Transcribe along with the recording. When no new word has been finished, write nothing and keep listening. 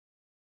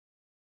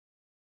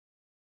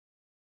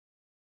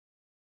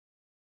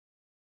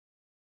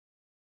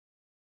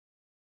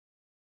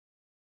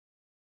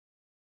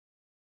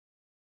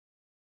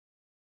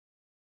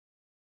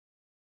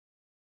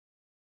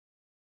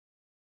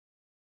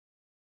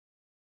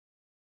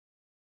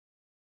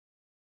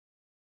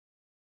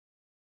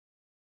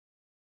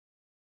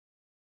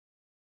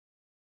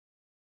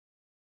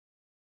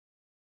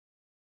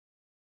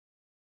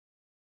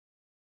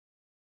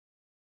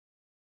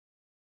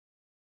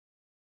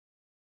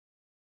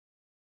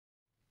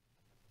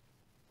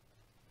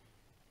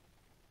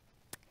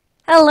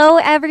Hello,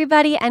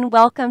 everybody, and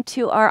welcome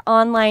to our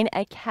online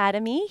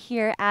academy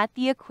here at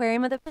the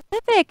Aquarium of the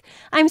Pacific.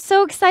 I'm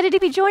so excited to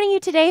be joining you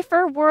today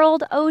for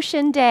World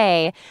Ocean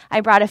Day.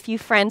 I brought a few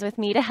friends with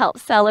me to help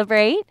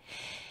celebrate.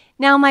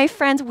 Now, my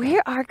friends,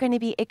 we are going to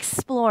be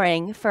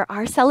exploring for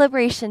our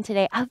celebration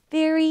today a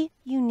very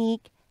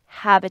unique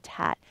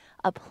habitat,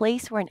 a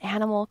place where an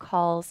animal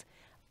calls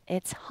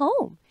its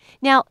home.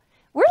 Now,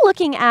 we're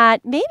looking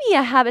at maybe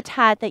a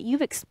habitat that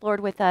you've explored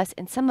with us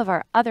in some of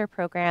our other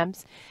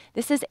programs.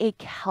 This is a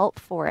kelp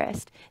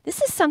forest. This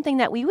is something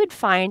that we would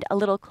find a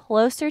little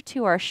closer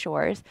to our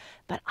shores,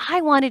 but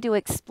I wanted to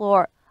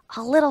explore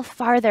a little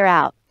farther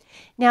out.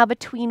 Now,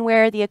 between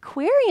where the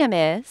aquarium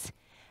is,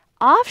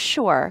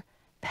 offshore,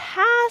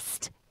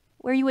 past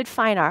where you would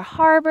find our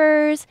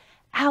harbors,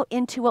 out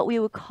into what we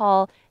would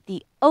call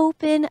the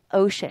open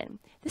ocean.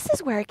 This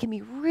is where it can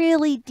be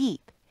really deep.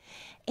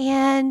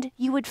 And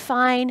you would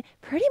find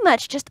pretty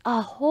much just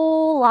a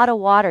whole lot of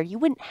water. You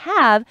wouldn't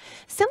have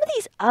some of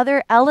these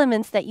other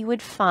elements that you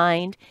would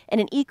find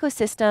in an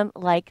ecosystem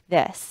like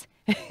this,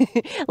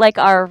 like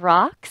our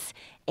rocks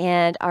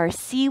and our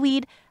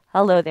seaweed.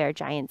 Hello there,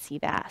 giant sea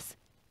bass.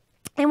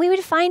 And we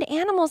would find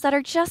animals that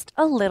are just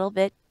a little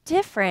bit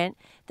different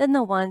than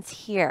the ones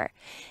here.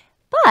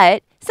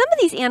 But some of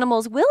these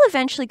animals will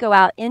eventually go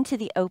out into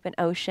the open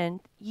ocean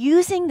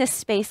using this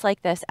space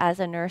like this as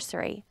a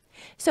nursery.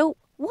 So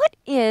what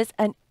is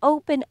an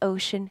open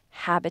ocean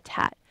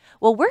habitat?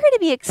 Well, we're going to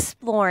be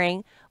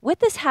exploring what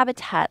this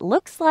habitat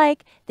looks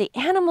like, the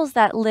animals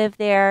that live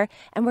there,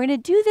 and we're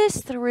going to do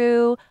this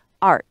through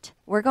art.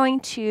 We're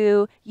going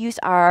to use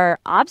our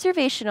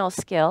observational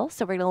skills,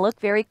 so we're going to look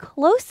very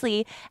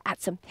closely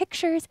at some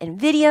pictures and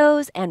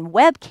videos and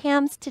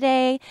webcams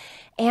today,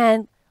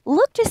 and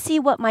look to see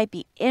what might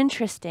be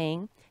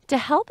interesting to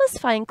help us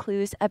find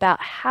clues about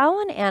how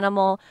an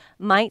animal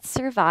might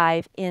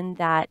survive in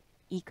that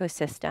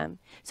ecosystem.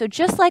 So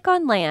just like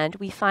on land,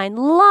 we find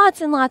lots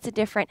and lots of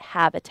different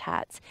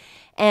habitats.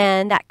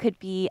 And that could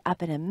be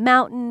up in a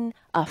mountain,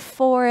 a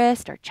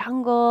forest or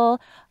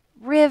jungle,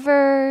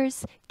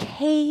 rivers,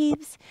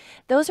 caves.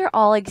 Those are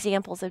all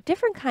examples of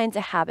different kinds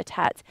of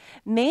habitats,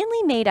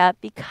 mainly made up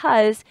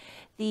because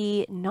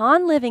the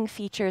non-living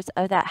features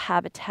of that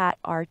habitat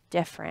are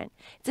different.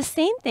 It's the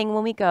same thing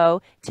when we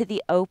go to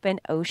the open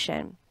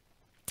ocean.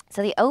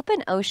 So the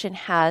open ocean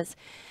has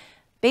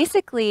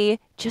basically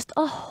just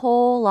a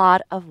whole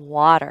lot of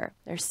water.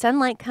 There's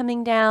sunlight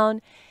coming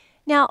down.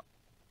 Now,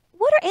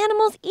 what do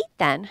animals eat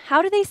then?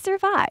 How do they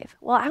survive?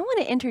 Well, I want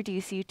to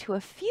introduce you to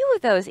a few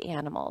of those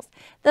animals.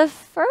 The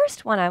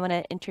first one I want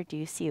to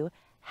introduce you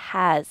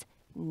has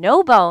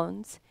no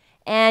bones,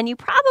 and you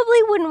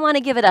probably wouldn't want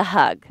to give it a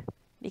hug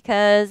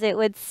because it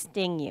would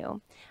sting you.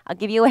 I'll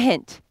give you a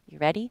hint. You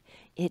ready?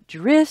 It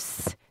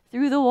drifts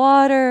through the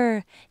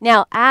water.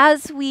 Now,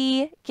 as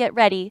we get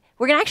ready,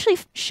 we're going to actually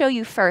show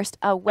you first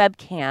a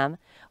webcam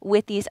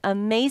with these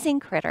amazing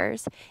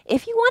critters.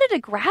 If you wanted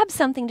to grab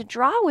something to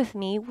draw with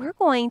me, we're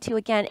going to,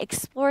 again,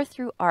 explore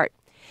through art.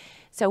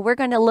 So we're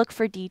going to look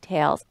for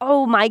details.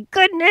 Oh my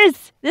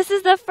goodness, this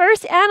is the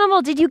first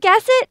animal. Did you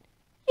guess it?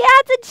 Yeah,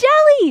 it's a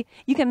jelly.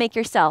 You can make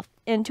yourself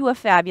into a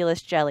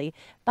fabulous jelly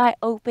by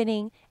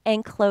opening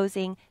and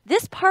closing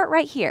this part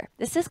right here.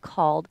 This is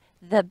called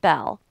the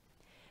bell.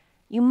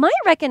 You might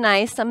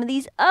recognize some of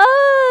these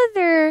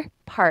other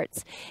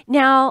parts.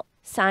 Now,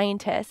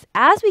 scientists,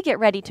 as we get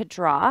ready to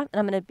draw, and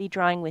I'm going to be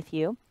drawing with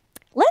you,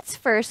 let's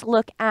first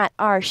look at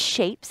our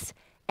shapes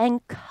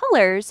and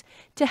colors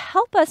to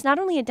help us not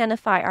only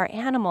identify our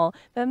animal,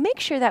 but make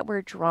sure that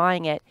we're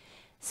drawing it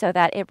so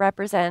that it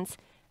represents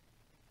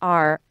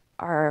our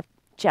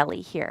jelly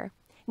here.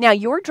 Now,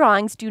 your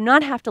drawings do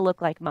not have to look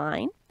like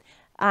mine.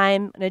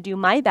 I'm going to do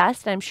my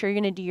best, and I'm sure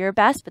you're going to do your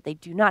best, but they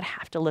do not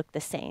have to look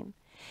the same.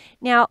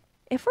 Now,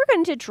 if we're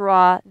going to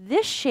draw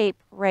this shape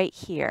right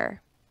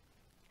here,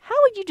 how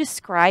would you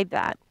describe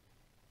that?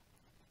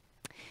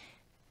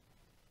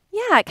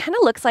 Yeah, it kind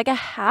of looks like a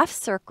half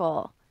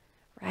circle,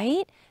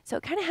 right? So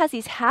it kind of has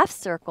these half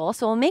circles.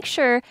 So we'll make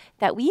sure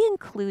that we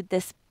include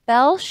this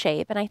bell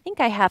shape. And I think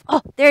I have,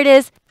 oh, there it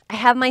is. I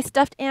have my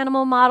stuffed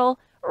animal model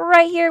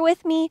right here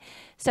with me.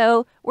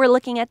 So we're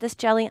looking at this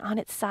jelly on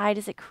its side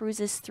as it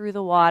cruises through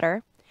the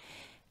water.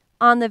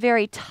 On the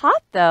very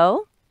top,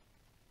 though,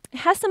 it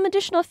has some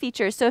additional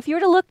features. So if you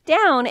were to look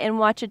down and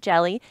watch a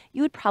jelly,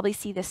 you would probably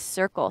see this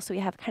circle. So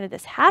we have kind of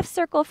this half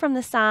circle from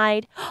the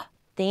side.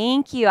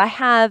 Thank you. I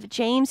have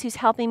James who's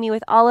helping me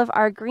with all of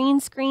our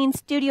green screen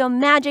studio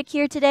magic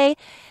here today.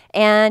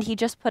 And he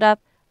just put up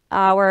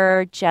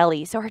our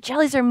jelly. So our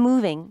jellies are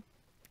moving.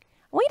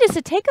 I want you just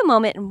to take a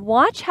moment and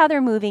watch how they're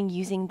moving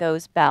using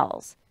those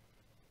bells.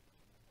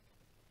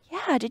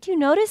 Yeah, did you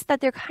notice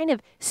that they're kind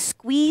of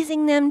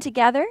squeezing them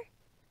together?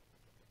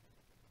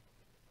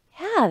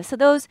 Yeah, so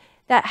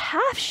that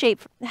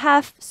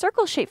half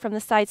circle shape from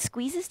the side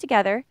squeezes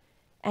together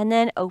and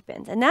then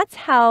opens. And that's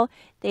how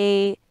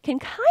they can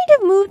kind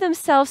of move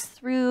themselves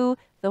through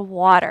the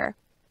water.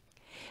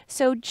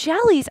 So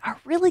jellies are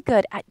really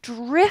good at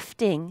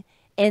drifting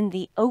in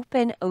the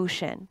open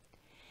ocean.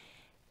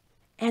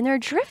 And they're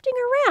drifting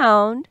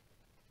around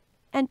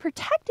and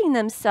protecting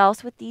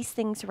themselves with these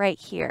things right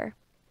here.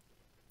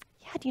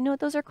 Yeah, do you know what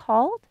those are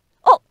called?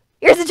 Oh,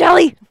 here's a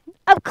jelly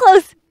up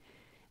close.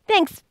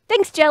 Thanks,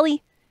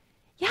 jelly.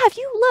 Yeah, if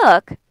you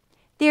look,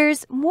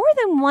 there's more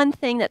than one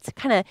thing that's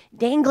kind of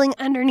dangling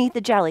underneath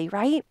the jelly,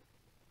 right?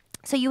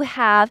 So you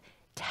have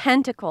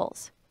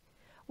tentacles.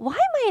 Why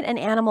might an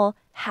animal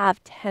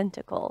have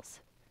tentacles?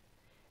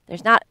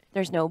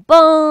 There's no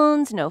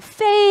bones, no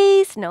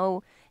face,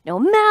 no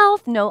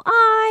mouth, no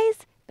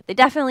eyes, but they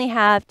definitely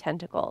have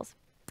tentacles.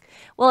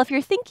 Well, if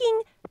you're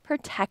thinking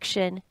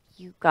protection,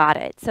 you got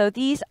it. So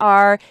these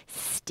are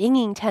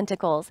stinging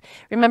tentacles.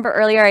 Remember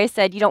earlier I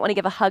said you don't want to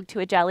give a hug to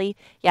a jelly?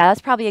 Yeah,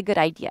 that's probably a good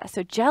idea.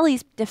 So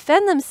jellies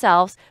defend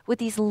themselves with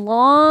these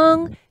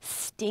long,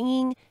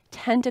 stinging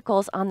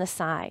tentacles on the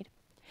side.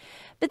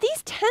 But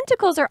these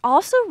tentacles are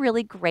also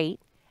really great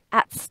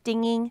at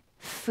stinging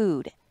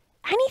food.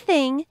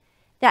 Anything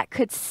that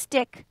could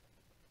stick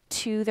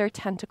to their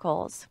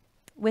tentacles.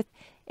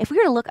 If we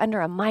were to look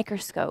under a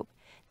microscope,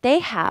 they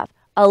have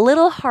a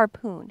little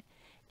harpoon.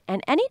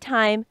 And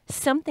anytime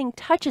something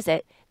touches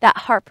it, that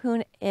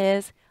harpoon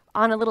is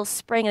on a little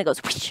spring and it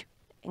goes whoosh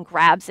and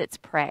grabs its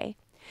prey.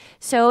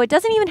 So it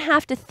doesn't even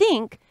have to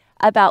think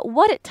about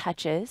what it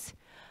touches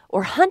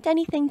or hunt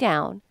anything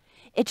down.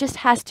 It just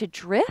has to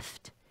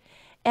drift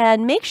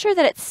and make sure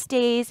that it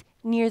stays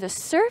near the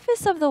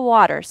surface of the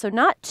water, so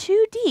not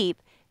too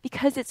deep,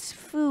 because its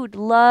food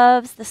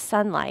loves the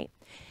sunlight.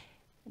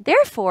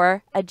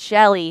 Therefore,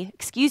 jelly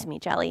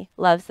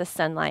loves the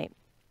sunlight.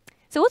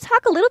 So we'll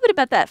talk a little bit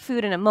about that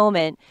food in a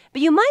moment,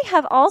 but you might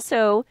have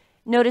also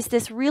noticed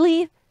this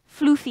really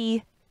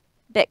floofy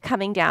bit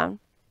coming down.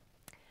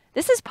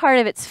 This is part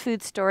of its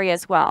food story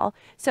as well.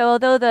 So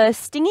although the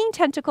stinging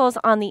tentacles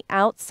on the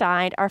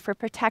outside are for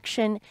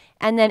protection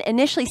and then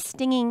initially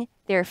stinging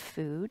their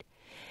food,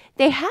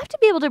 they have to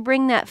be able to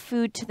bring that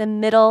food to the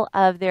middle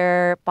of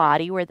their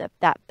body where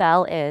that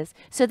bell is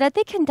so that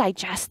they can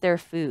digest their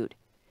food.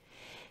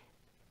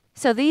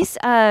 So these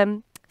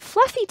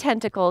fluffy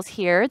tentacles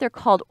here, they're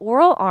called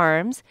oral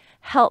arms,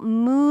 help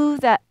move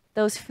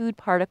those food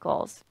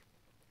particles.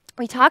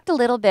 We talked a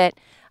little bit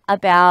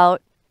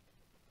about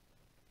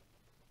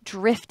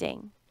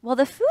drifting. Well,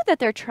 the food that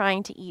they're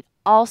trying to eat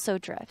also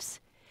drifts.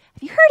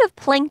 Have you heard of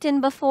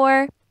plankton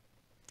before?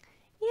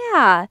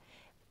 Yeah.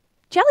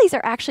 Jellies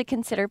are actually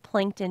considered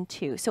plankton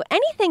too. So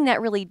anything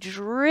that really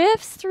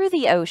drifts through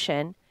the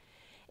ocean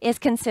is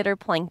considered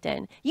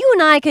plankton. You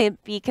and I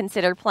could be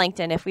considered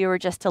plankton if we were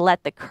just to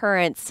let the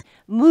currents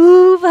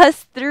move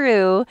us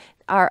through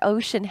our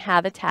ocean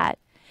habitat.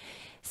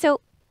 So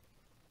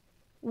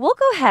we'll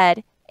go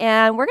ahead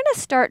and we're going to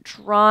start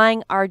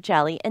drawing our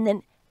jelly. And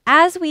then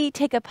as we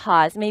take a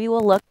pause, maybe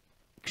we'll look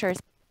at pictures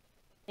of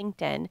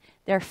plankton,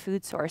 their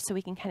food source, so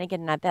we can kind of get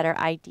a better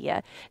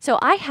idea. So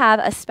I have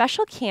a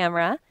special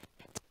camera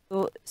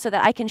so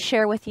that I can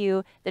share with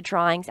you the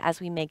drawings as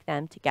we make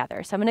them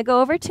together. So I'm going to go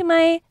over to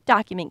my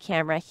document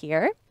camera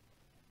here.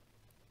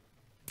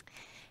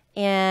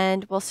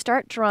 And we'll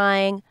start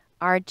drawing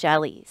our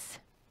jellies.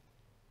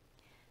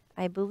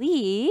 I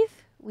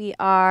believe we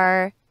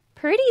are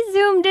pretty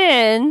zoomed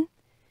in.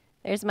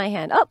 There's my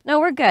hand. Oh, no,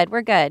 we're good.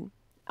 We're good.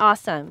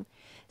 Awesome.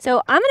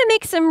 So I'm going to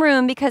make some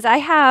room because I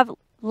have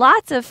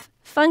lots of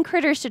fun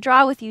critters to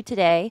draw with you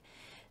today.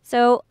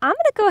 So I'm going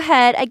to go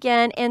ahead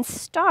again and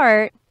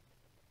start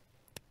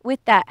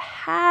with that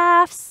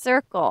half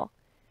circle.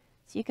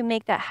 So you can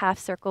make that half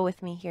circle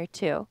with me here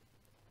too.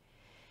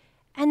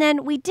 And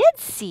then we did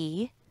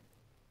see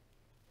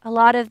a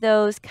lot of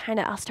those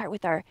I'll start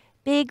with our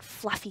big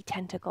fluffy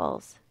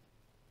tentacles.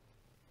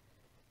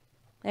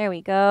 There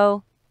we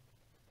go.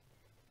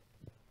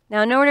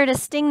 Now in order to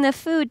sting the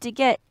food to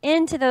get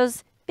into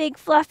those big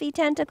fluffy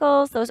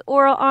tentacles, those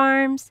oral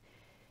arms,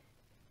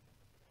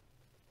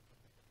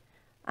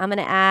 I'm going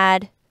to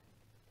add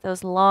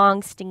those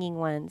long stinging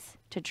ones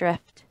to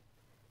drift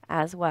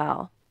as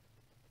well.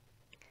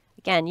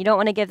 Again, you don't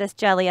want to give this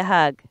jelly a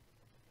hug.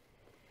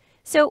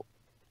 So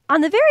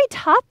on the very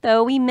top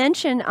though, we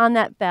mentioned on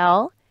that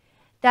bell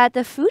that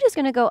the food is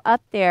going to go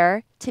up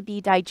there to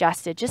be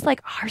digested, just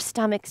like our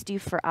stomachs do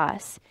for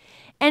us.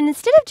 And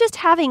instead of just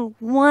having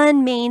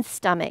one main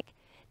stomach,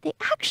 they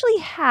actually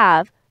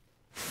have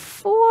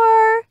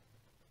 4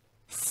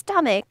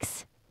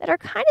 stomachs that are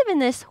kind of in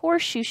this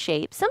horseshoe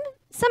shape. Some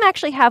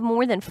actually have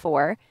more than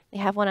 4. They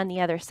have one on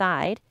the other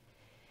side.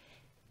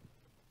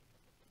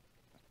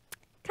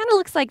 Kind of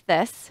looks like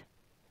this,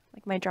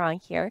 like my drawing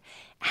here.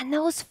 And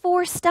those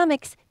 4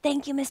 stomachs,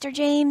 thank you, Mr.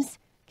 James.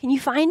 Can you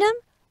find them?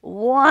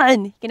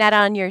 1. You can add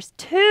on yours.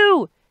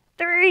 2,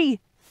 3,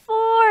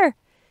 4.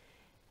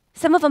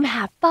 Some of them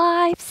have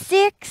 5,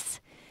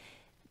 6.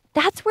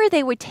 That's where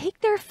they would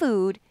take their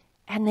food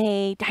and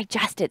they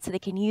digest it so they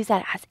can use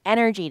that as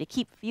energy to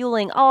keep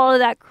fueling all of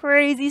that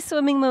crazy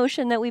swimming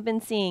motion that we've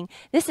been seeing.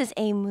 This is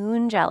a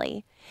moon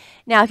jelly.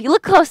 Now, if you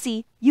look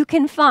closely, you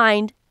can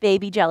find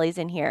baby jellies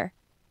in here.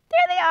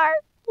 There they are.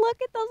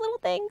 Look at those little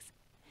things.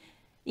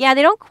 Yeah,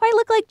 they don't quite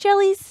look like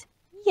jellies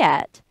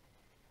yet,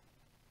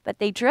 but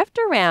they drift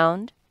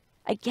around.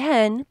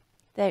 Again,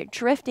 they're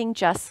drifting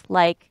just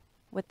like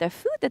with the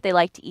food that they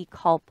like to eat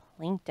called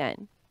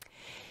plankton.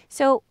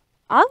 So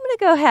I'm going to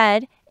go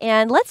ahead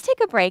and let's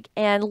take a break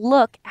and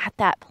look at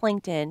that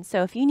plankton.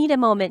 So if you need a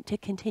moment to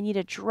continue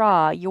to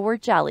draw your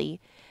jelly,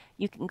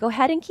 you can go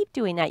ahead and keep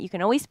doing that. You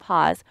can always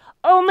pause.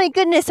 Oh my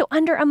goodness, so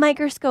under a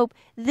microscope,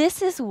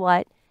 this is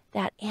what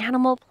that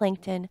animal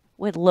plankton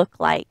would look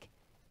like.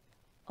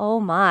 Oh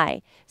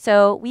my.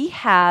 So we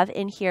have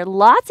in here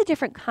lots of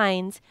different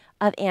kinds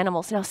of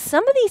animals. Now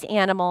some of these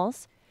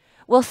animals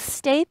will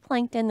stay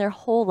plankton their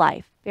whole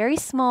life. Very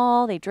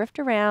small, they drift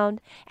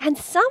around, and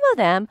some of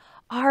them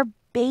are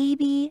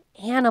baby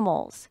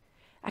animals.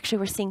 Actually,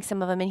 we're seeing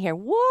some of them in here.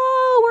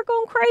 Whoa, we're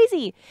going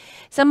crazy.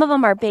 Some of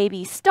them are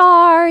baby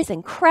stars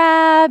and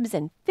crabs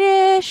and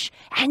fish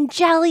and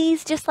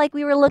jellies, just like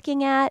we were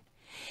looking at.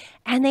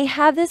 And they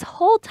have this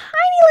whole tiny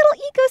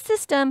little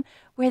ecosystem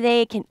where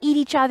they can eat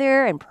each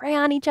other and prey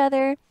on each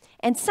other.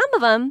 And some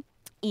of them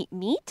eat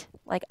meat,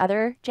 like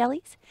other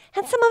jellies,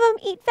 and some of them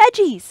eat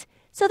veggies.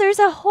 So there's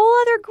a whole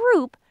other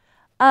group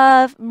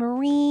of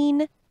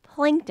marine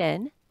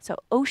plankton, so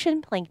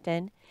ocean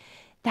plankton,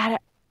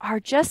 that are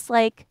just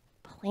like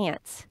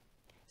plants.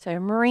 So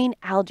marine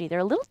algae, they're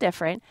a little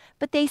different,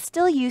 but they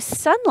still use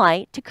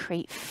sunlight to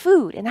create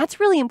food, and that's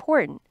really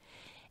important.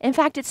 In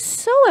fact, it's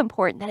so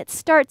important that it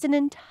starts an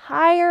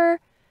entire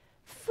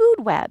food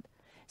web.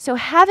 So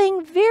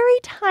having very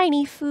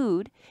tiny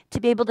food to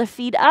be able to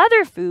feed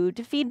other food,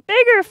 to feed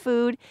bigger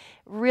food,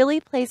 really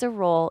plays a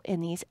role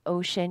in these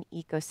ocean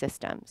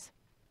ecosystems.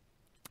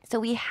 So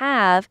we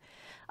have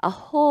a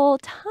whole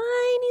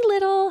tiny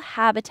little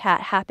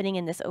habitat happening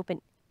in this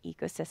open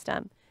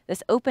ecosystem,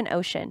 this open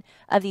ocean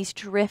of these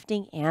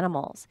drifting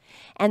animals.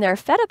 And they're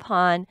fed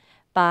upon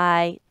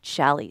by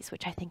jellies,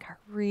 which I think are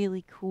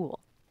really cool.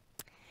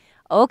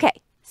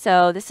 Okay,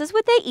 so this is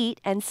what they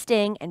eat and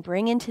sting and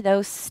bring into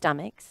those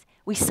stomachs.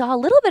 We saw a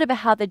little bit about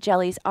how the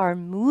jellies are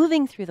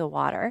moving through the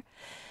water.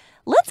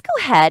 Let's go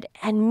ahead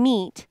and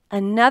meet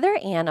another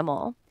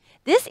animal.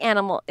 This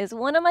animal is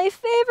one of my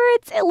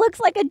favorites. It looks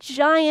like a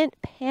giant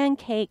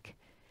pancake,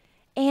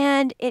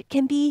 and it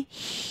can be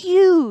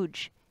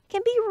huge. It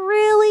can be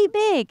really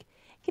big.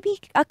 It can be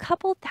a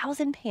couple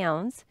thousand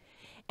pounds,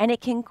 and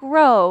it can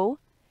grow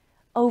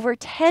over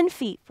 10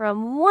 feet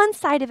from one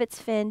side of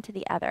its fin to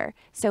the other.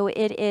 So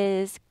it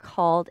is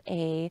called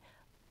a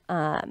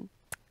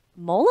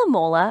mola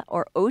mola,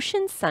 or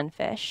ocean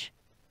sunfish.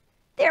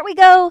 There we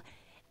go.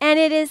 And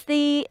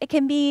it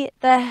can be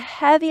the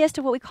heaviest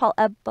of what we call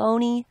a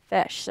bony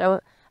fish.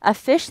 So a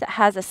fish that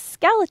has a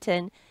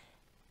skeleton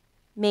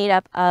made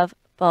up of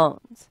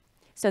bones.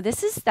 So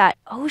this is that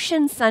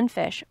ocean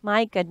sunfish.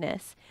 My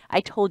goodness.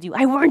 I told you,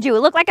 I warned you,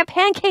 it looked like a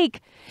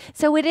pancake.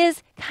 So it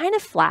is kind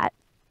of flat.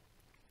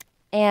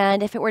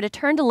 And if it were to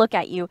turn to look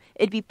at you,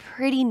 it'd be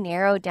pretty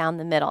narrow down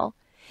the middle.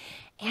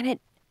 And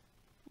it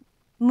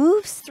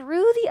moves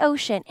through the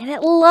ocean, and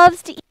it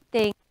loves to eat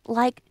things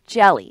like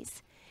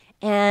jellies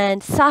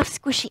and soft,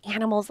 squishy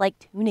animals like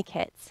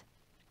tunicates.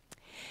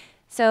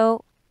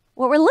 So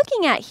what we're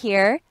looking at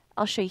here,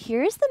 I'll show you,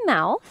 here's the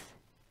mouth,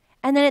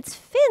 and then its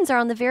fins are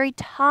on the very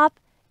top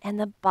and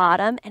the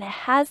bottom, and it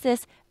has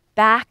this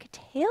back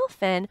tail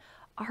fin,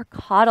 our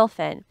caudal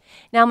fin.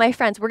 Now, my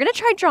friends, we're going to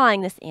try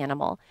drawing this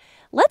animal.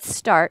 Let's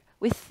start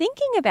with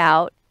thinking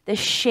about the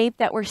shape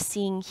that we're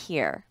seeing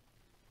here.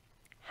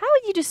 How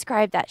would you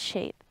describe that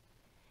shape?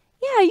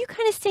 Yeah, are you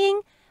kind of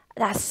seeing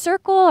that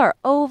circle or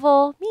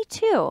oval? Me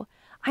too.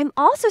 I'm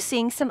also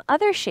seeing some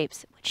other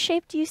shapes. What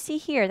shape do you see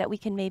here that we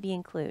can maybe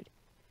include?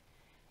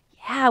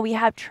 Yeah, we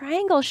have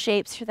triangle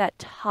shapes for that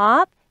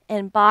top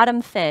and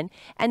bottom fin,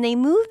 and they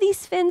move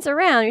these fins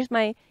around. Here's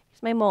my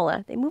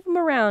mola. They move them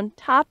around,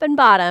 top and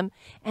bottom,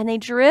 and they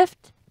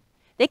drift.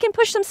 They can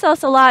push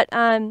themselves a lot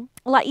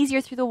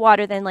easier through the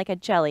water than like a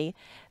jelly,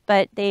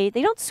 but they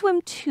don't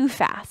swim too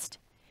fast.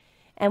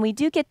 And we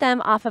do get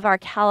them off of our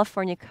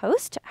California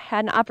coast. I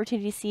had an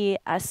opportunity to see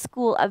a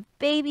school of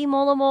baby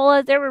mola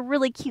molas. They were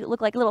really cute,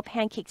 looked like little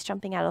pancakes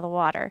jumping out of the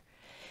water.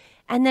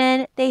 And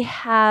then they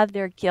have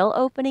their gill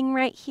opening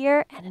right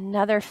here and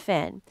another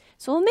fin.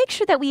 So we'll make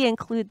sure that we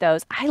include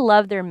those. I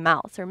love their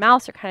mouths. Their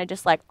mouths are kind of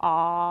just like,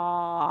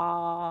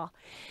 ah.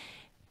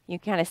 You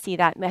kind of see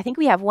that. I think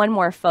we have one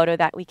more photo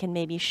that we can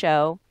maybe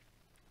show.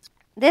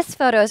 This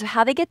photo is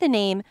how they get the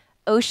name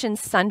ocean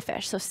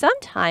sunfish. So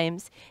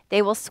sometimes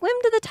they will swim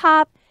to the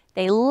top,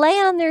 they lay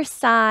on their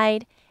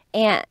side,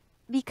 and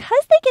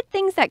because they get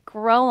things that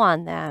grow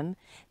on them,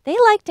 they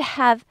like to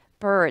have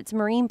birds,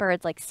 marine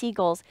birds like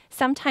seagulls,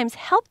 sometimes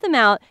help them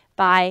out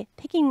by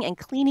picking and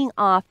cleaning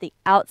off the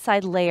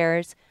outside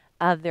layers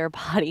of their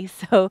body.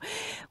 So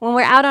when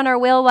we're out on our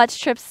whale watch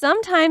trips,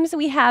 sometimes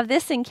we have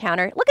this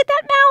encounter. Look at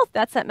that mouth.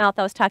 That's that mouth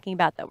I was talking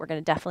about that we're going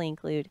to definitely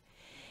include.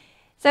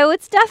 So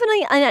it's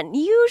definitely an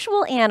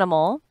unusual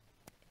animal.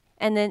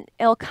 And then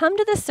it'll come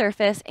to the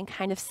surface and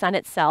kind of sun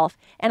itself.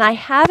 And I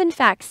have, in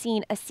fact,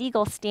 seen a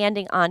seagull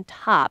standing on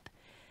top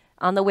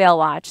on the whale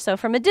watch. So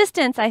from a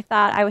distance, I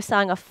thought I was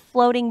seeing a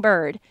floating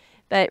bird.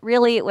 But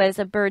really, it was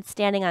a bird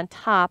standing on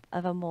top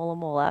of a mola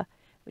mola,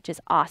 which is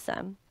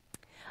awesome.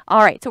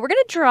 All right, so we're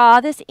going to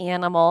draw this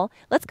animal.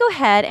 Let's go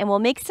ahead and we'll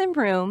make some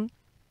room.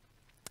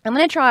 I'm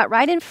going to draw it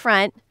right in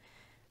front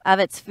of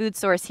its food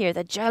source here,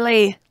 the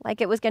jelly,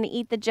 like it was going to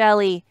eat the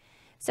jelly.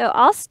 So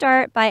I'll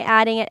start by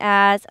adding it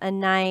as a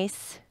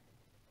nice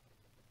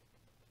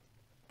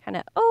kind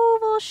of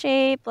oval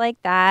shape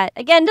like that.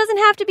 Again, doesn't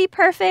have to be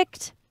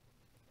perfect.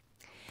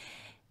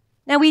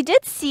 Now we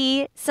did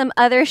see some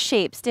other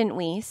shapes, didn't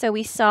we? So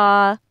we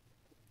saw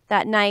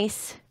that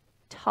nice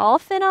tall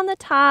fin on the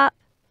top,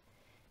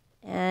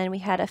 and we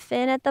had a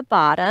fin at the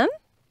bottom.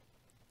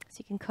 So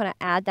you can kind of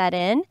add that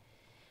in.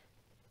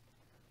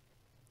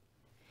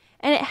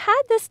 And it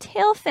had this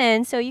tail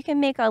fin, so you can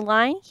make a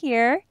line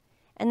here,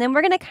 and then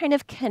we're going to kind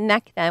of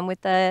connect them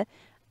with a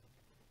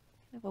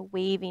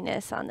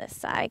waviness on this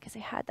side because they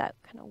had that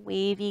kind of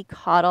wavy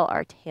caudal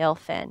or tail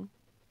fin.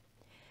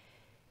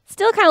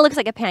 Still kind of looks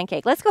like a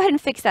pancake. Let's go ahead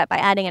and fix that by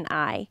adding an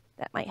eye.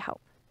 That might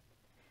help.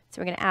 So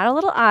we're going to add a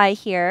little eye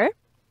here.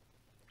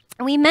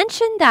 And we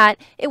mentioned that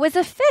it was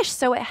a fish,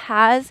 so it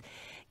has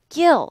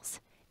gills.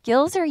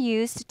 Gills are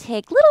used to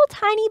take little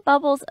tiny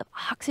bubbles of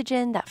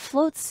oxygen that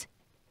floats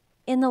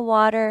in the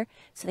water.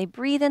 So they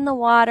breathe in the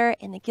water,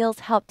 and the gills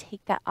help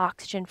take that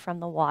oxygen from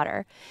the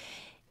water.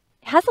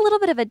 It has a little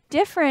bit of a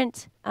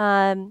different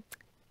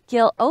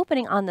gill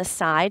opening on the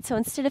side. So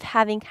instead of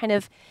having kind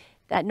of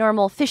that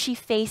normal fishy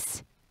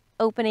face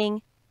opening,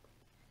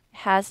 it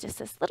has just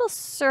this little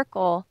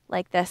circle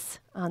like this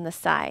on the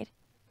side.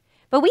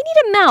 But we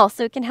need a mouth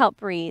so it can help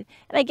breathe.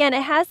 And again,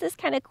 it has this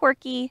kind of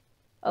quirky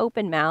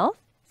open mouth.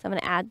 So I'm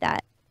going to add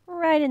that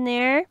right in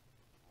there.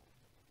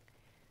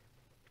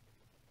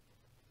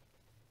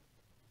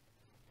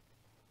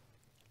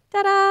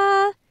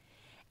 Ta-da!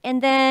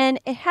 And then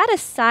it had a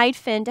side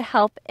fin to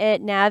help it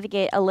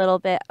navigate a little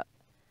bit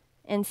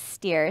and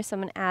steer. So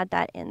I'm going to add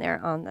that in there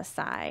on the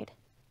side.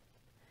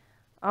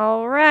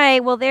 All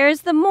right, well,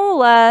 there's the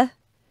mola.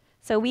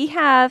 So we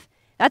have,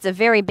 that's a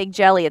very big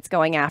jelly it's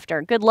going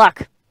after. Good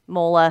luck,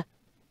 mola.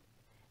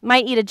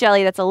 Might eat a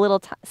jelly that's a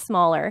little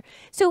smaller.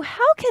 So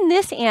how can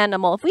this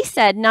animal, if we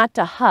said not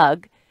to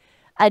hug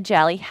a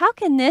jelly, how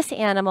can this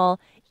animal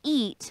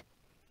eat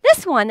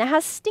this one that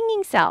has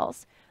stinging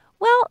cells?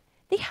 Well,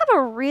 they have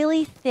a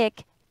really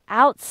thick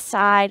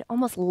outside,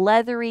 almost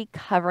leathery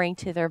covering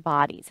to their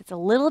bodies. It's a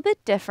little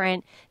bit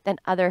different than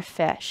other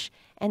fish,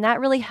 and that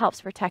really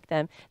helps protect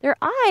them. Their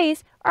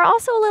eyes are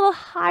also a little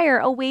higher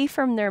away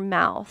from their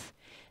mouth.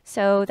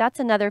 So that's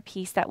another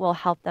piece that will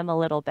help them a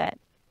little bit.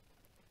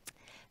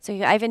 So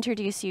I've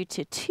introduced you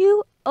to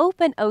two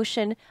open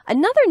ocean.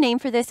 Another name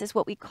for this is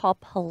what we call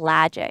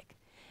pelagic.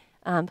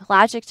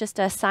 Pelagic is just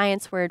a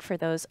science word for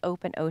those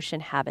open ocean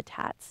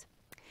habitats.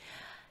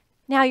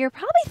 Now you're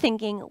probably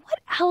thinking,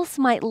 what else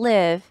might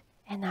live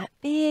in that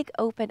big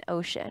open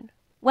ocean?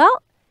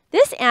 Well,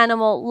 this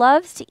animal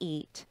loves to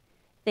eat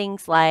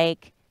things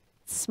like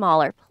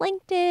smaller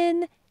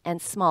plankton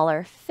and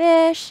smaller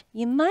fish.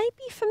 You might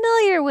be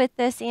familiar with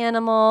this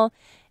animal.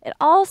 It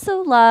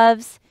also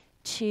loves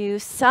to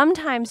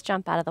sometimes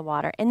jump out of the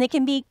water, and they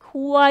can be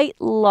quite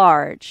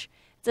large.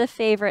 It's a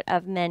favorite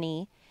of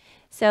many.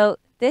 So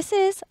this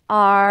is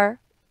our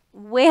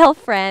whale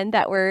friend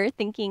that we're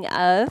thinking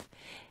of.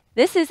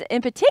 This is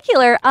in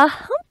particular a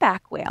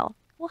humpback whale.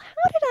 Well,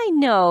 how did I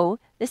know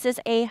this is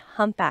a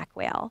humpback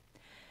whale?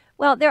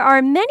 Well, there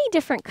are many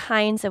different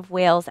kinds of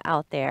whales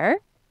out there.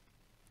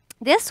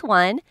 This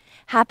one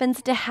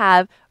happens to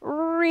have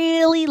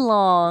really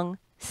long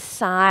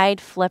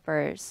side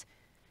flippers.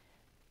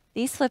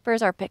 These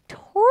flippers are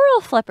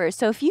pectoral flippers.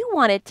 So if you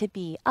wanted to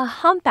be a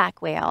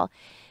humpback whale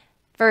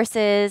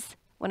versus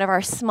one of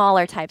our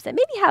smaller types that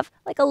maybe have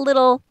like a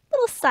little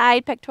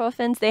side pectoral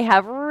fins, they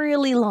have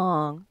really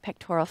long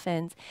pectoral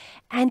fins.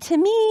 And to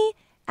me,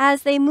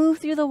 as they move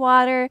through the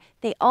water,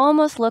 they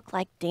almost look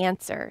like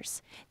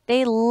dancers.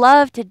 They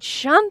love to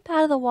jump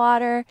out of the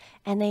water,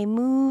 and they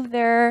move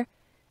their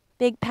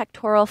big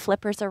pectoral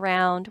flippers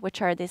around,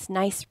 which are this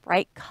nice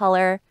bright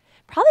color.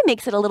 Probably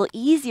makes it a little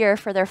easier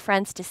for their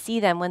friends to see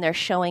them when they're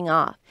showing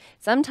off.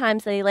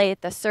 Sometimes they lay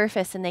at the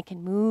surface and they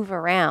can move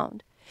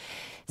around.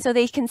 So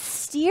they can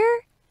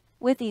steer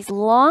with these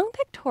long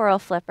pectoral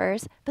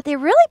flippers, but they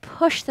really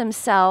push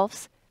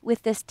themselves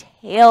with this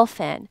tail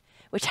fin,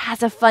 which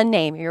has a fun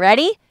name. You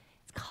ready?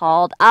 It's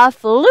called a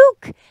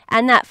fluke.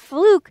 And that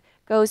fluke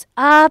goes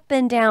up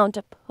and down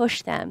to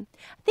push them.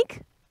 I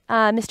think,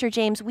 Mr.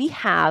 James, we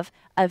have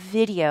a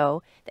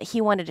video that he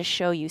wanted to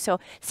show you. So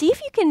see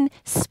if you can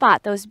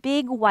spot those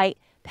big white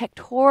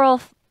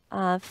pectoral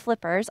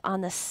flippers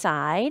on the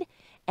side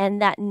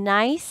and that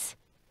nice,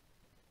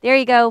 there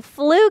you go,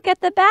 fluke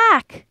at the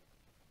back.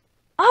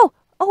 Oh,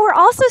 we're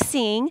also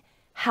seeing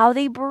how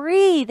they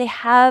breathe. They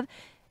have,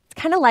 it's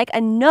kind of like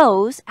a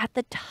nose at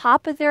the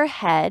top of their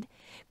head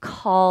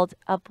called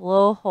a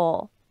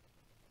blowhole.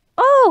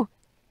 Oh,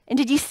 and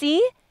did you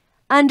see?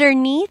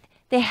 Underneath,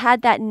 they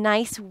had that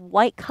nice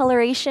white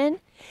coloration.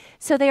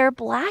 So they are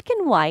black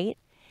and white,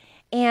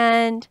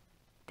 and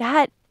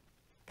that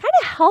kind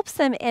of helps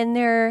them in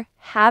their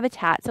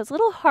habitat. So it's a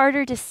little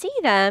harder to see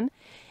them,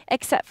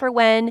 except for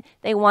when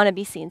they want to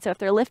be seen. So if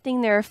they're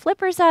lifting their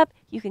flippers up,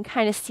 you can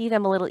kind of see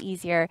them a little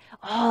easier.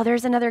 Oh,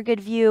 there's another good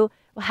view.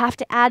 We'll have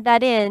to add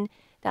that in.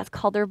 That's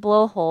called their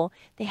blowhole.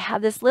 They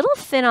have this little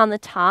fin on the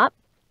top,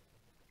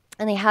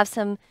 and they have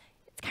some,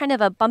 it's kind of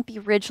a bumpy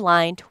ridge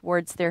line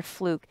towards their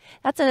fluke.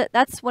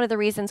 That's one of the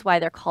reasons why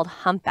they're called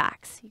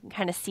humpbacks. You can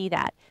kind of see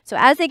that. So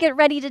as they get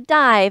ready to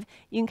dive,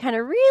 you can kind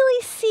of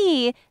really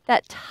see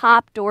that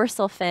top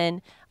dorsal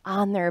fin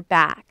on their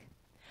back.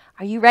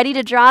 Are you ready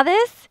to draw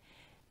this?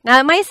 Now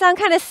it might sound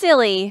kind of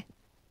silly,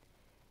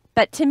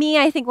 but to me,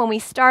 I think when we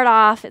start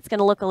off, it's going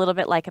to look a little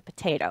bit like a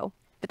potato.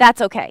 But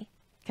that's okay,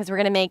 because we're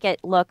going to make it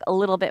look a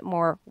little bit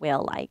more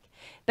whale-like.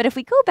 But if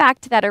we go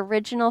back to that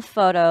original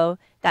photo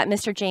that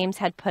Mr. James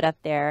had put up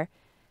there,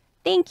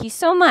 thank you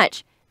so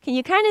much. Can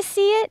you kind of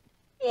see it?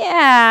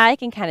 Yeah, I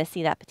can kind of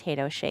see that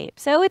potato shape.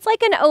 So it's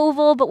like an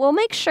oval, but we'll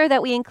make sure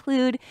that we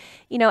include,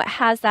 it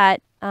has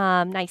that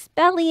nice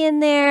belly in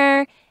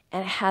there,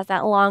 and it has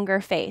that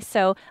longer face.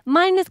 So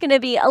mine is going to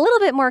be a little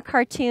bit more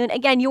cartoon.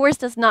 Again, yours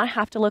does not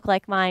have to look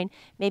like mine.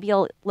 Maybe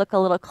you'll look a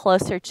little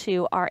closer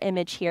to our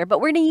image here.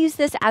 But we're going to use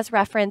this as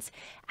reference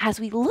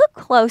as we look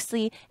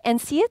closely and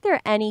see if there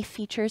are any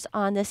features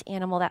on this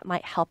animal that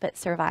might help it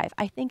survive.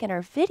 I think in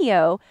our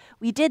video,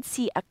 we did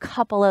see a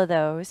couple of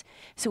those,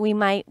 so we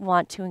might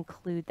want to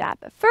include that.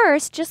 But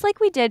first, just like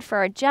we did for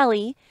our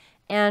jelly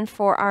and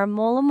for our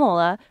mola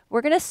mola, we're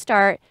going to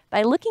start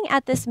by looking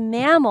at this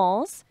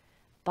mammal's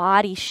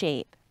body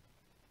shape.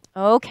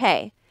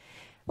 Okay,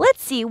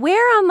 let's see,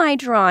 where on my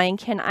drawing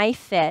can I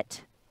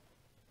fit?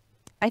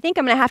 I think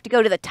I'm going to have to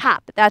go to the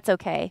top, but that's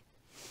okay.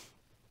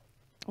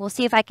 We'll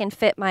see if I can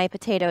fit my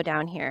potato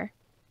down here.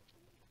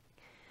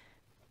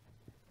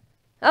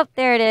 Oh,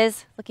 there it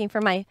is. Looking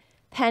for my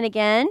pen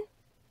again.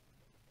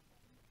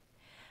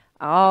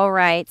 All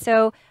right,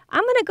 so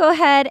I'm going to go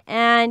ahead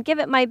and give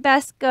it my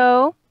best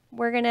go.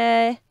 We're going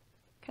to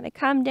kind of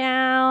come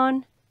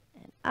down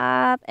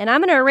up, and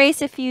I'm going to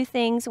erase a few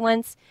things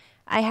once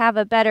I have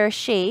a better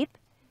shape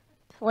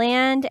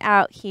planned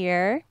out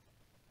here.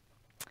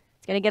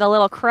 It's going to get a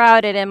little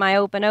crowded in my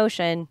open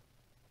ocean.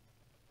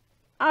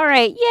 All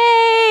right,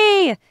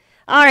 yay!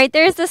 All right,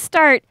 there's the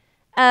start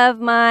of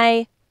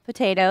my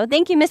potato.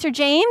 Thank you, Mr.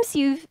 James.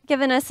 You've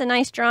given us a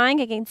nice drawing.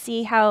 I can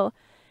see how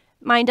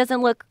mine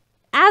doesn't look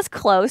as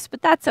close,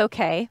 but that's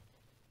okay.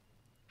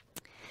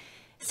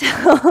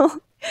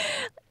 So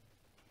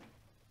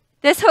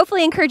this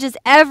hopefully encourages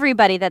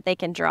everybody that they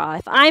can draw.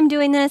 If I'm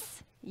doing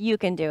this, you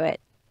can do it.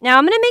 Now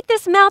I'm going to make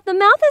this mouth. The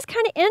mouth is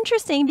kind of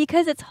interesting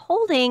because it's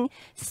holding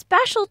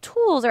special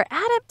tools or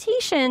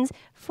adaptations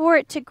for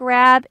it to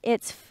grab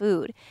its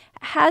food.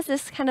 It has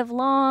this kind of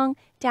long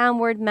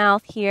downward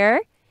mouth here.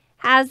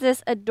 Has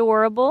this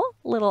adorable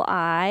little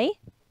eye.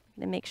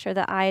 I'm going to make sure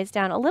the eye is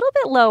down a little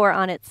bit lower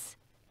on its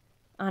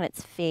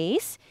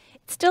face.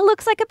 It still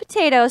looks like a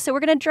potato, so we're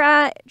going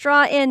to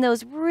draw in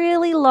those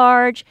really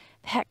large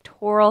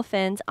pectoral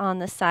fins on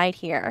the side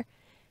here.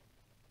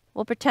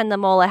 We'll pretend the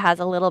mola has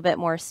a little bit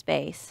more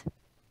space.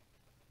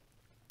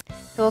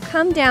 So we'll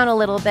come down a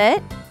little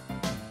bit.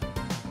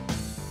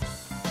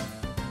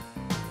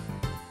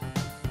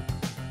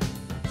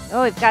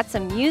 Oh, we've got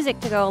some music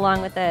to go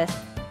along with this.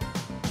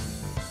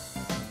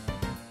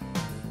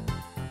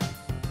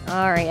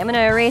 All right, I'm going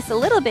to erase a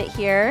little bit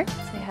here. So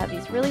I have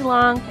these really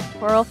long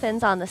pectoral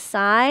fins on the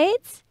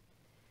sides.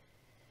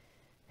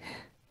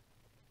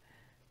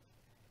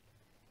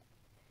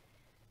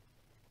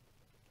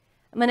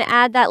 I'm going to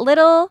add that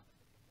little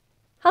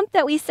hump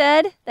that we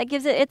said that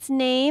gives it its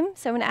name.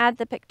 So I'm going to add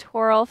the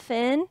pectoral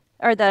fin,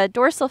 or the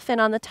dorsal fin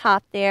on the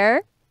top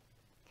there.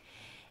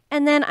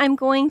 And then I'm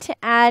going to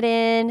add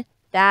in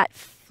that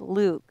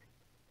fluke.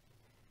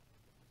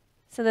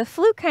 So the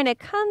fluke kind of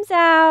comes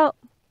out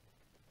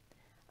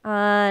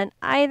on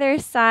either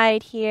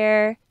side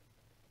here.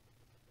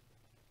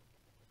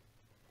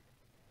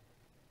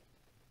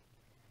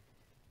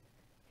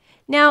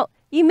 Now,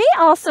 you may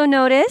also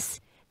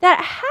notice that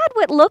it had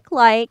what looked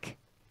like,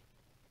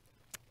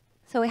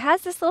 so it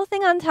has this little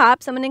thing on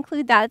top, so I'm going to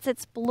include that. It's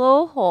its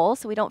blowhole,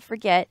 so we don't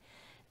forget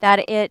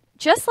that it,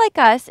 just like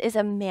us, is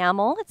a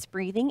mammal. It's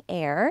breathing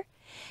air.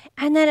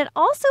 And then it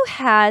also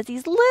has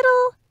these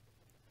little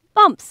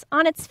bumps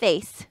on its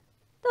face.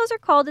 Those are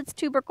called its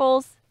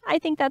tubercles. I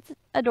think that's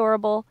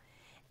adorable.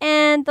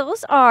 And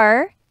those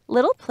are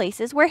little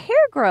places where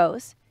hair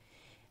grows.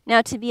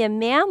 Now, to be a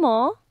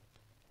mammal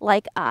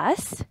like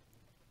us,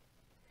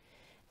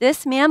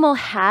 this mammal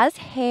has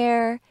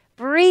hair,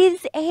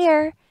 breathes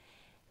air,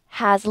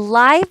 has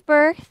live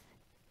birth,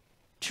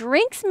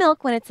 drinks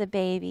milk when it's a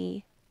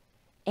baby,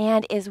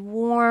 and is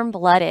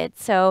warm-blooded.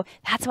 So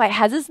that's why it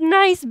has this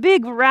nice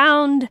big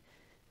round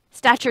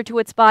stature to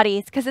its body.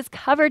 It's because it's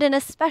covered in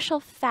a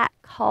special fat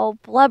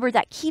called blubber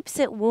that keeps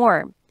it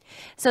warm.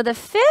 So the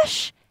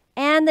fish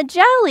and the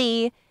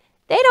jelly,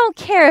 they don't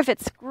care if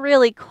it's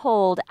really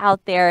cold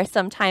out there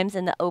sometimes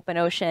in the open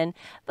ocean,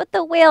 but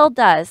the whale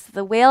does.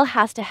 The whale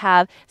has to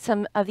have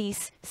some of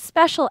these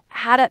special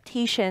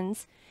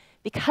adaptations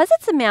because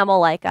it's a mammal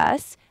like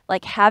us,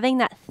 like having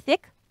that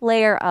thick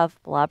layer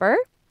of blubber,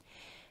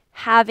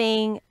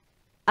 having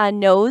a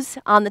nose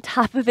on the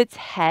top of its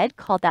head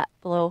called that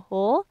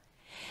blowhole.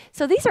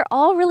 So these are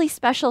all really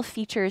special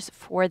features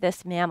for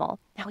this mammal.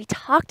 Now we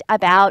talked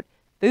about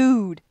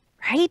food,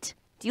 right?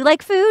 Do you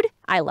like food?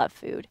 I love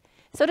food.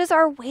 So does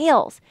our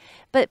whales.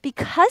 But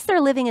because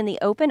they're living in the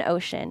open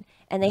ocean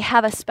and they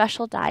have a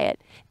special diet,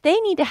 they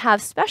need to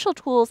have special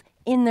tools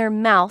in their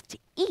mouth to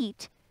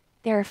eat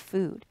their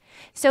food.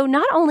 So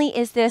not only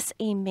is this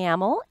a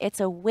mammal, it's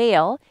a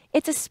whale,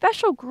 it's a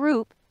special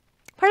group,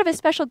 part of a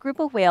special group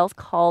of whales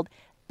called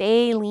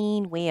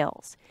baleen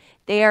whales.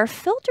 They are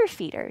filter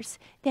feeders.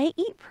 They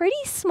eat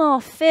pretty small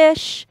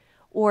fish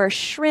or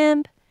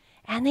shrimp,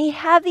 and they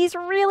have these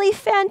really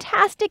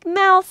fantastic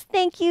mouths.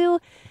 Thank you,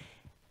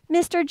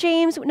 Mr.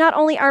 James. Not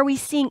only are we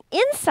seeing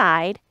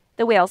inside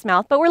the whale's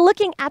mouth, but we're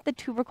looking at the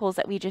tubercles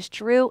that we just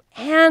drew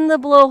and the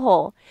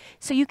blowhole.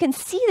 So you can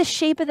see the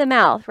shape of the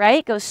mouth, right?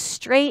 It goes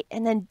straight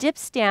and then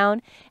dips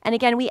down. And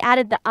again, we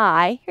added the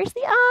eye. Here's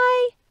the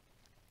eye.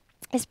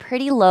 It's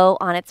pretty low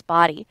on its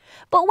body.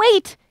 But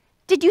wait,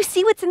 did you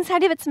see what's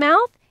inside of its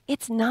mouth?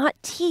 It's not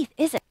teeth,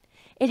 is it?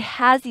 It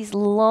has these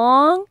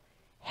long,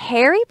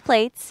 hairy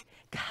plates,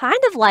 kind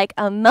of like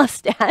a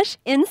mustache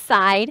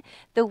inside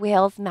the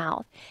whale's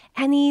mouth.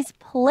 And these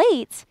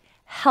plates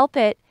help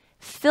it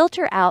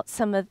filter out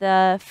some of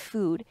the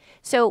food.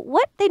 So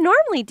what they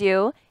normally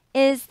do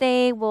is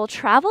they will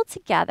travel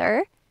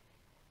together,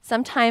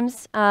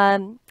 sometimes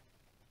in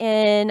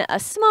a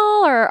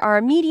small or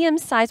a medium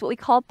size, what we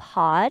call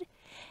pod,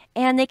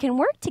 and they can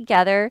work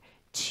together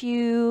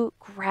to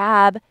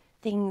grab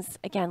things,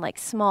 again, like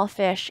small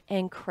fish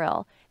and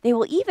krill. They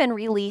will even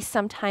release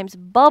sometimes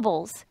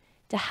bubbles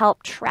to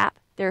help trap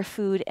their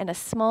food in a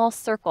small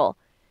circle,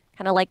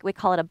 kind of like we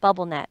call it a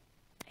bubble net.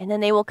 And then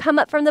they will come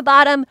up from the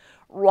bottom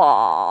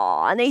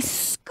raw, and they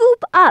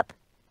scoop up.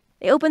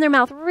 They open their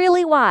mouth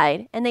really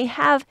wide, and they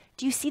have,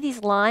 do you see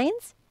these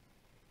lines?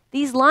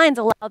 These lines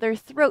allow their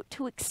throat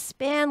to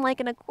expand like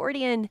an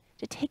accordion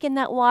to take in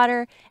that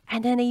water,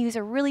 and then they use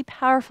a really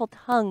powerful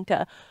tongue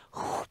to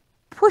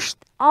push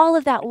all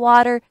of that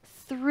water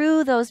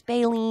through those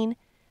baleen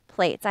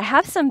plates. I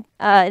have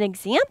an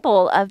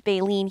example of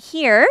baleen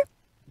here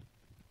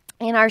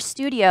in our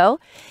studio.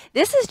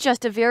 This is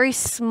just a very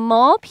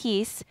small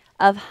piece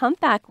of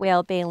humpback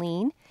whale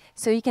baleen.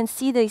 So you can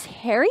see these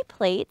hairy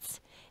plates.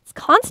 It's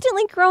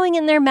constantly growing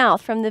in their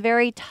mouth from the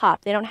very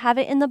top. They don't have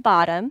it in the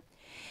bottom.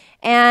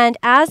 And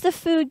as the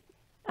food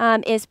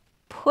is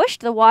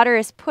pushed, the water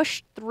is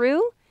pushed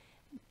through,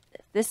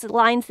 this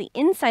lines the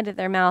inside of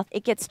their mouth,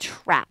 it gets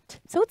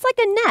trapped. So it's like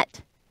a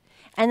net.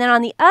 And then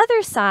on the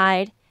other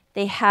side,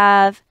 they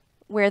have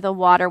where the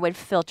water would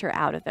filter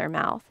out of their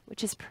mouth,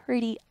 which is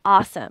pretty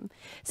awesome.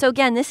 So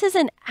again, this is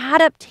an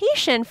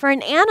adaptation for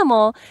an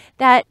animal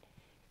that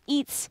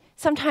eats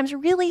sometimes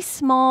really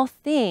small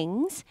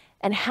things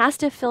and has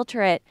to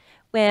filter it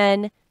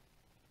when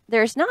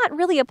there's not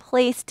really a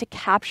place to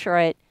capture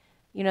it.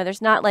 You know,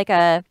 there's not like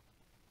a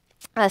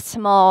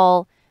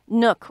small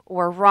nook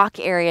or rock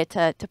area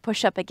to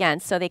push up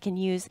against, so they can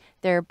use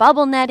their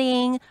bubble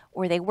netting,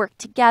 or they work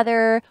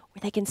together, or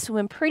they can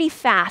swim pretty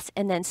fast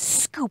and then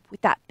scoop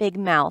with that big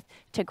mouth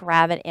to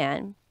grab it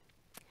in.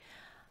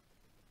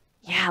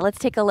 Yeah, let's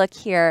take a look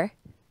here.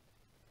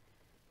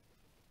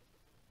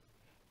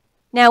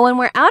 Now, when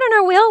we're out on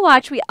our whale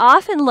watch, we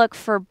often look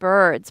for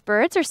birds.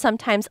 Birds are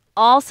sometimes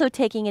also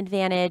taking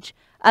advantage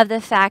of the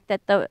fact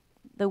that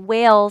the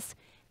whales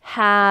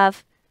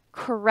have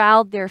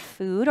corralled their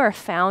food or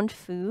found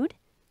food,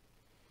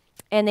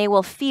 and they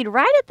will feed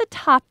right at the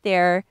top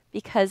there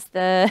because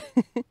the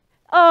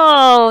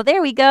oh,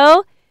 there we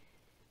go,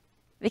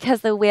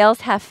 because the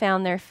whales have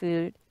found their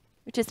food,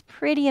 which is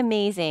pretty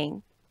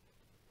amazing.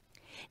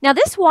 Now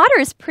this water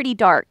is pretty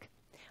dark.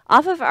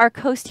 Off of our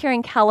coast here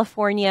in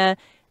California,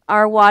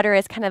 our water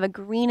is kind of a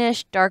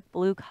greenish dark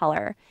blue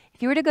color.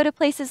 If you were to go to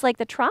places like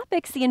the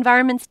tropics, the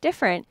environment's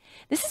different.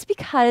 This is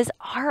because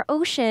our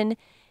ocean,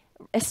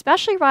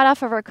 especially right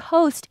off of our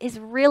coast, is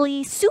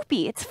really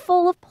soupy. It's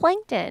full of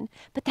plankton.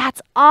 But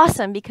that's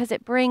awesome because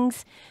it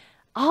brings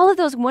all of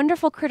those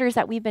wonderful critters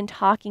that we've been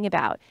talking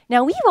about.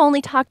 Now, we've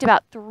only talked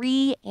about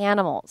 3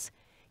 animals.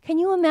 Can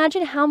you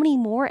imagine how many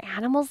more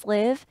animals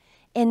live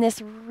in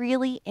this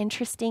really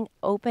interesting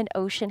open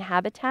ocean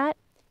habitat?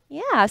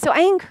 Yeah, so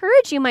I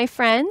encourage you, my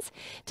friends,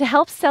 to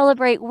help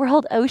celebrate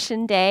World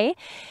Ocean Day.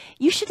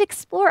 You should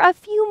explore a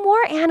few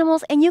more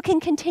animals, and you can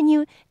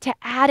continue to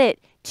add it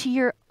to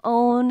your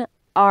own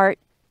art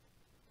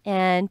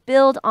and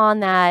build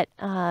on that,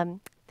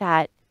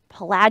 that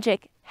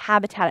pelagic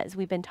habitat as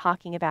we've been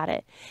talking about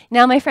it.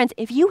 Now, my friends,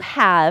 if you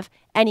have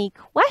any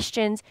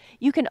questions,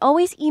 you can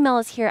always email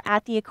us here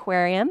at the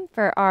Aquarium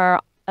for our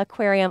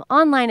Aquarium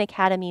Online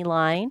Academy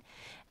line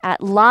at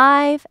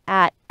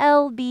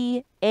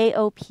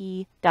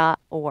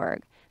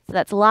live@lbaop.org. So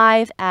that's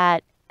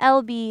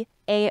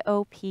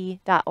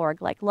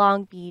live@lbaop.org, like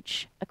Long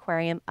Beach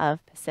Aquarium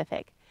of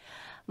Pacific.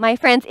 My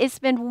friends, it's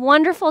been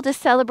wonderful to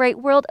celebrate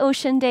World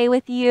Ocean Day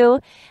with you.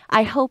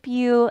 I hope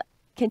you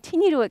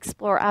continue to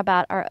explore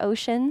about our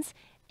oceans,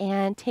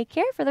 and take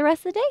care for the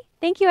rest of the day.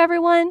 Thank you,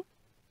 everyone.